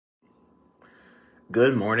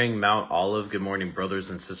Good morning, Mount Olive. Good morning,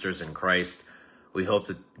 brothers and sisters in Christ. We hope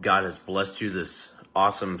that God has blessed you this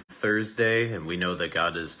awesome Thursday, and we know that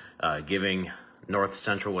God is giving north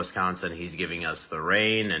central Wisconsin, he's giving us the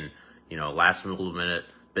rain and, last little minute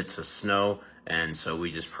bits of snow. And so we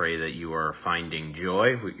just pray that you are finding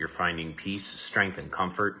joy, you're finding peace, strength, and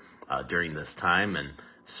comfort during this time. And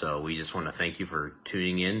so we just want to thank you for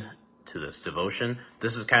tuning in to this devotion.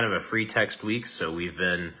 This is kind of a free text week, so we've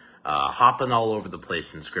been hopping all over the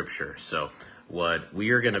place in Scripture. So what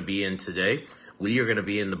we are going to be in today, we are going to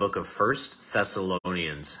be in the book of 1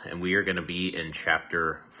 Thessalonians, and we are going to be in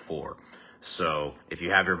chapter 4. So if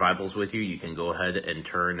you have your Bibles with you, you can go ahead and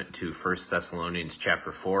turn to 1 Thessalonians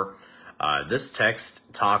chapter 4. This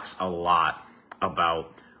text talks a lot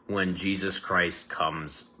about when Jesus Christ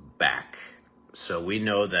comes back. So we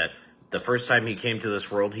know that the first time he came to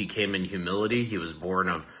this world, he came in humility. He was born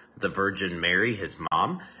of the Virgin Mary, his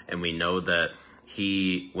mom, and we know that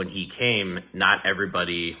when he came, not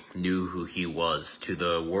everybody knew who he was. To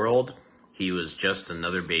the world, he was just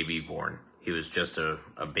another baby born. He was just a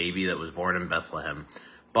baby that was born in Bethlehem.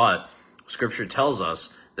 But Scripture tells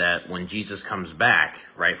us that when Jesus comes back,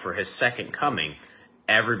 right, for his second coming,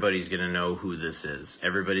 everybody's going to know who this is.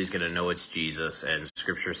 Everybody's going to know it's Jesus, and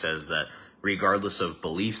Scripture says that regardless of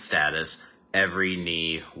belief status, every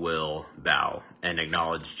knee will bow and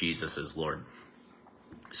acknowledge Jesus as Lord.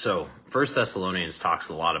 So 1 Thessalonians talks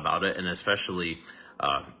a lot about it, and especially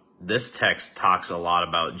this text talks a lot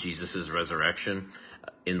about Jesus' resurrection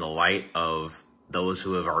in the light of those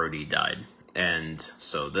who have already died. And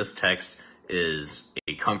so this text is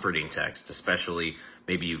a comforting text, especially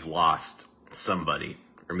maybe you've lost somebody,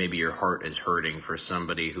 or maybe your heart is hurting for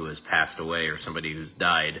somebody who has passed away or somebody who's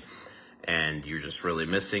died, and you're just really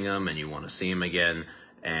missing them and you want to see them again,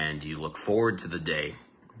 and you look forward to the day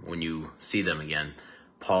when you see them again.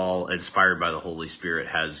 Paul, inspired by the Holy Spirit,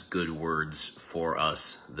 has good words for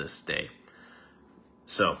us this day.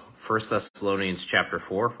 So 1 Thessalonians chapter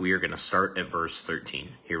 4, we are going to start at verse 13.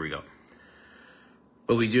 Here we go.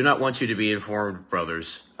 But we do not want you to be informed,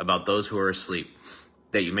 brothers, about those who are asleep,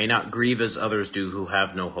 that you may not grieve as others do who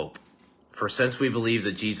have no hope. For since we believe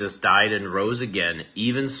that Jesus died and rose again,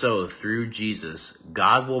 even so through Jesus,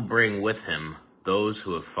 God will bring with him those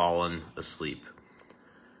who have fallen asleep.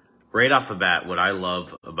 Right off the bat, what I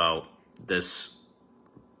love about this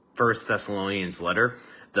 1 Thessalonians letter,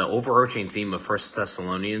 the overarching theme of 1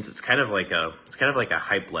 Thessalonians, it's kind of like a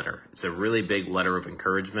hype letter. It's a really big letter of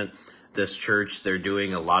encouragement. This church, they're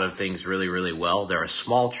doing a lot of things really, really well. They're a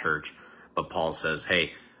small church, but Paul says,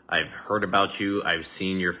 hey, I've heard about you. I've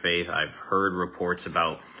seen your faith. I've heard reports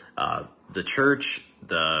about the church,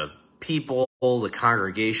 the people, the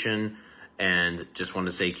congregation, and just want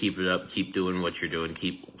to say, keep it up. Keep doing what you're doing.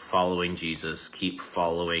 Keep following Jesus. Keep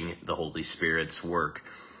following the Holy Spirit's work.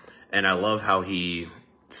 And I love how he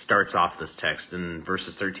starts off this text in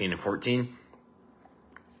verses 13 and 14.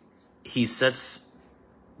 He sets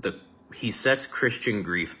Christian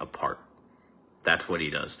grief apart. That's what he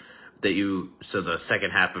does. So the second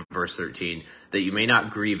half of verse 13, that you may not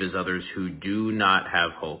grieve as others who do not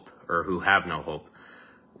have hope, or who have no hope.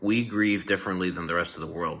 We grieve differently than the rest of the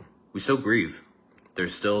world. We still grieve.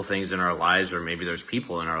 There's still things in our lives, or maybe there's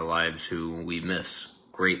people in our lives who we miss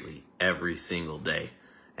greatly every single day,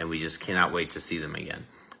 and we just cannot wait to see them again.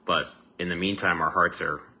 But in the meantime, our hearts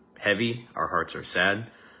are heavy, our hearts are sad,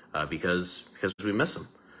 because we miss them.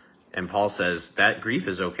 And Paul says that grief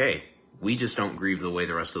is okay. We just don't grieve the way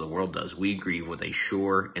the rest of the world does. We grieve with a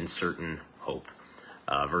sure and certain hope.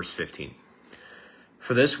 Verse 15.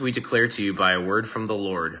 For this we declare to you by a word from the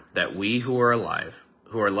Lord, that we who are alive,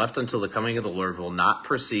 who are left until the coming of the Lord, will not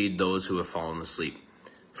precede those who have fallen asleep.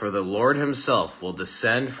 For the Lord himself will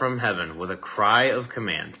descend from heaven with a cry of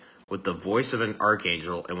command, with the voice of an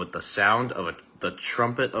archangel, and with the sound of the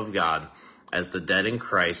trumpet of God, as the dead in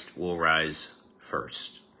Christ will rise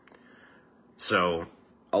first. So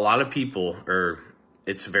a lot of people,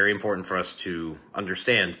 it's very important for us to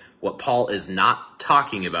understand what Paul is not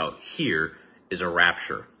talking about here is a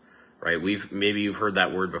rapture, right? Maybe you've heard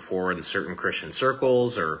that word before in certain Christian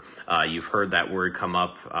circles, or you've heard that word come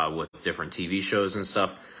up with different TV shows and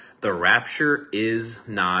stuff. The rapture is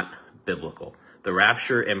not biblical. The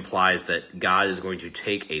rapture implies that God is going to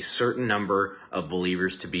take a certain number of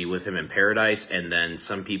believers to be with him in paradise, and then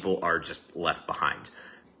some people are just left behind.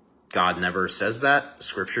 God never says that.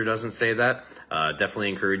 Scripture doesn't say that. Definitely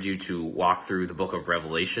encourage you to walk through the book of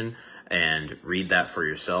Revelation and read that for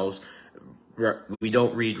yourselves. We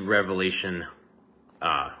don't read Revelation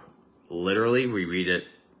literally. We read it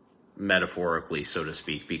metaphorically, so to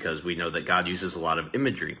speak, because we know that God uses a lot of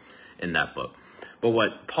imagery in that book. But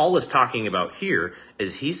what Paul is talking about here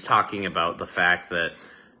is he's talking about the fact that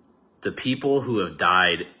the people who have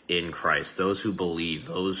died in Christ, those who believe,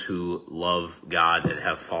 those who love God and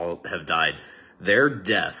have died, their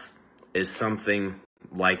death is something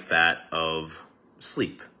like that of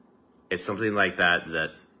sleep. It's something like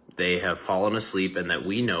that they have fallen asleep, and that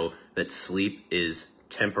we know that sleep is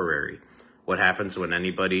temporary. What happens when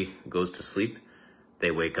anybody goes to sleep?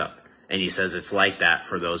 They wake up. And he says it's like that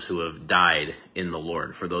for those who have died in the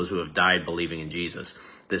Lord, for those who have died believing in Jesus.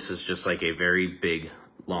 This is just like a very big,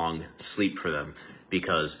 long sleep for them,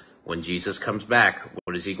 because when Jesus comes back,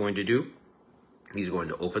 what is he going to do? He's going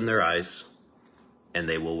to open their eyes, and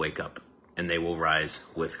they will wake up, and they will rise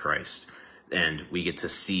with Christ. And we get to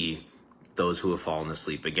see those who have fallen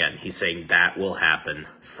asleep again. He's saying that will happen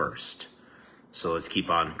first. So let's keep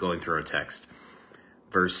on going through our text.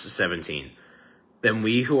 Verse 17. Then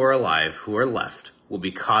we who are alive, who are left, will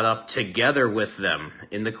be caught up together with them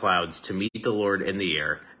in the clouds to meet the Lord in the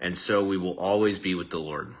air, and so we will always be with the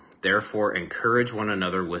Lord. Therefore, encourage one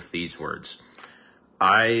another with these words.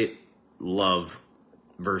 I love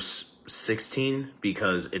verse 16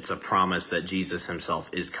 because it's a promise that Jesus himself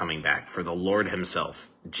is coming back. For the Lord himself,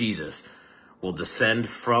 Jesus, will descend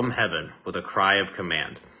from heaven with a cry of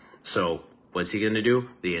command. So what's he going to do?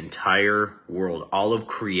 The entire world, all of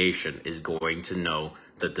creation is going to know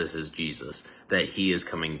that this is Jesus, that he is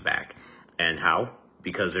coming back. And how?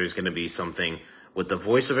 Because there's going to be something with the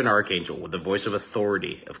voice of an archangel, with the voice of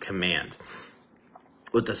authority, of command,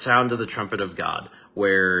 with the sound of the trumpet of God,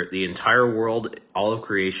 where the entire world, all of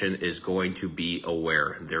creation is going to be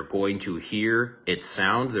aware. They're going to hear its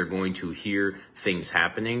sound. They're going to hear things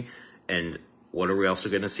happening. And what are we also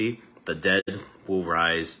going to see? The dead will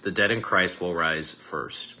rise. The dead in Christ will rise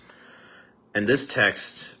first. And this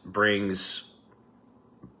text brings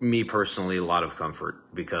me personally a lot of comfort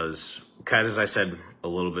because, kind of as I said a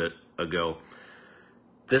little bit ago,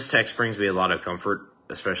 this text brings me a lot of comfort,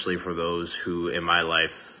 especially for those who in my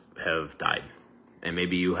life have died. And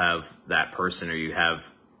maybe you have that person, or you have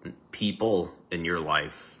people in your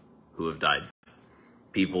life who have died.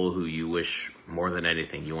 People who you wish more than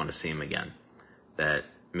anything you want to see them again. That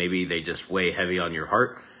maybe they just weigh heavy on your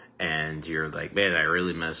heart, and you're like, man, I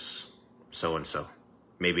really miss so-and-so.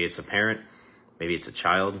 Maybe it's a parent, maybe it's a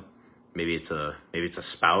child, maybe it's a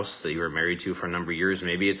spouse that you were married to for a number of years,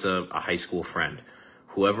 maybe it's a high school friend.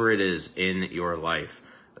 Whoever it is in your life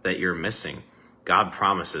that you're missing, God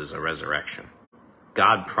promises a resurrection.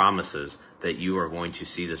 God promises that you are going to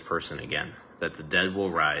see this person again, that the dead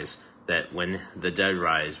will rise, that when the dead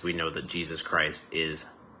rise, we know that Jesus Christ is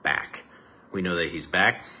back. We know that he's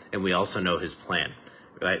back, and we also know his plan.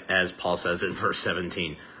 Right? As Paul says in verse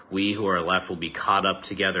 17, we who are left will be caught up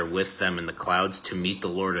together with them in the clouds to meet the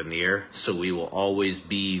Lord in the air, so we will always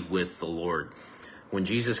be with the Lord. When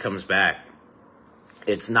Jesus comes back,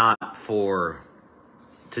 it's not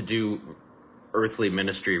to do earthly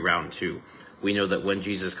ministry round 2. We know that when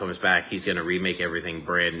Jesus comes back, he's going to remake everything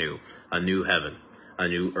brand new, a new heaven, a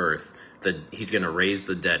new earth, that he's going to raise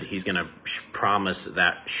the dead. He's going to promise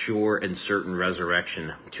that sure and certain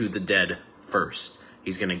resurrection to the dead first.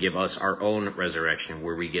 He's going to give us our own resurrection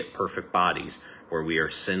where we get perfect bodies, where we are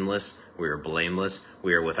sinless, we are blameless,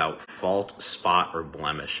 we are without fault, spot, or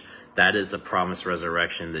blemish. That is the promised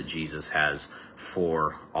resurrection that Jesus has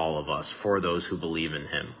for all of us, for those who believe in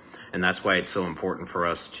him. And that's why it's so important for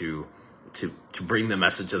us to bring the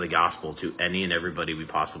message of the gospel to any and everybody we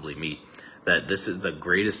possibly meet. That this is the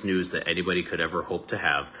greatest news that anybody could ever hope to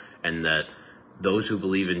have, and that those who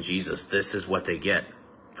believe in Jesus, this is what they get.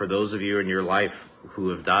 For those of you in your life who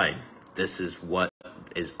have died, this is what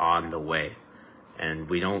is on the way. And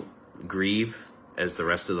we don't grieve as the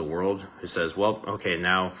rest of the world who says, well, okay,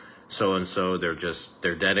 now so-and-so,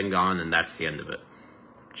 they're dead and gone, and that's the end of it.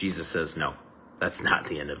 Jesus says, no, that's not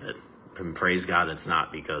the end of it. And praise God it's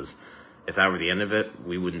not, because if that were the end of it,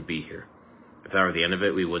 we wouldn't be here. If that were the end of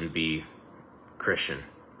it, we wouldn't be Christian.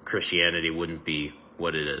 Christianity wouldn't be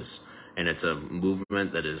what it is. And it's a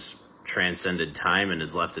movement that has transcended time and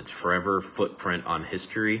has left its forever footprint on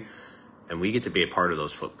history. And we get to be a part of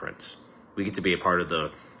those footprints. We get to be a part of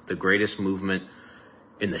the greatest movement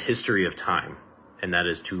in the history of time. And that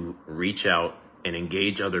is to reach out and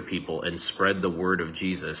engage other people and spread the word of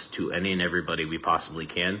Jesus to any and everybody we possibly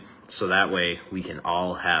can. So that way we can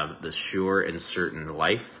all have the sure and certain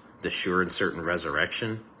life, the sure and certain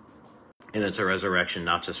resurrection. And it's a resurrection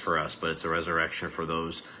not just for us, but it's a resurrection for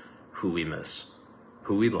those who we miss,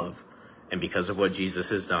 who we love, and because of what Jesus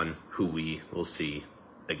has done, who we will see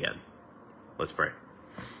again. Let's pray.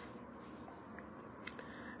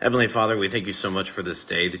 Heavenly Father, we thank you so much for this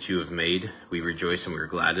day that you have made. We rejoice and we're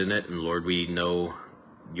glad in it. And Lord, we know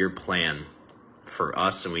your plan for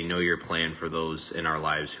us, and we know your plan for those in our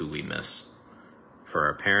lives who we miss. For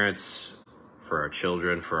our parents, for our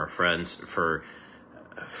children, for our friends, for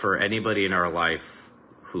anybody in our life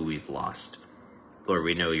who we've lost. Lord,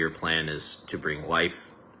 we know your plan is to bring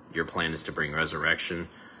life. Your plan is to bring resurrection.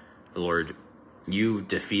 Lord, you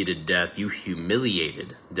defeated death. You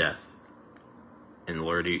humiliated death. And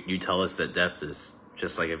Lord, you tell us that death is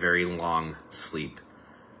just like a very long sleep.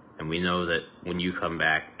 And we know that when you come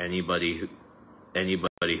back, anybody who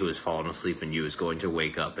has fallen asleep in you is going to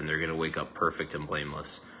wake up, and they're going to wake up perfect and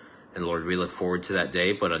blameless. And Lord, we look forward to that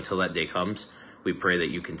day. But until that day comes, we pray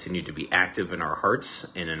that you continue to be active in our hearts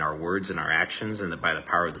and in our words and our actions, and that by the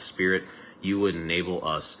power of the Spirit, you would enable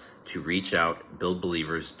us to reach out, build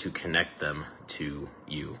believers, to connect them to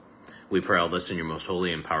you. We pray all this in your most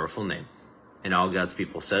holy and powerful name. And all God's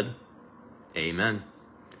people said, amen.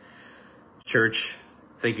 Church,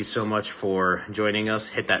 thank you so much for joining us.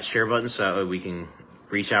 Hit that share button so that we can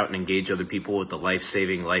reach out and engage other people with the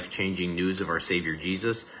life-saving, life-changing news of our Savior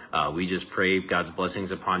Jesus. We just pray God's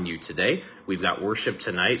blessings upon you today. We've got worship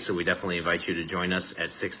tonight, so we definitely invite you to join us at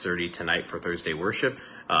 6:30 tonight for Thursday worship.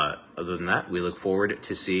 Other than that, we look forward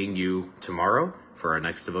to seeing you tomorrow for our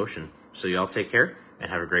next devotion. So y'all take care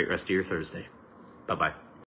and have a great rest of your Thursday. Bye-bye.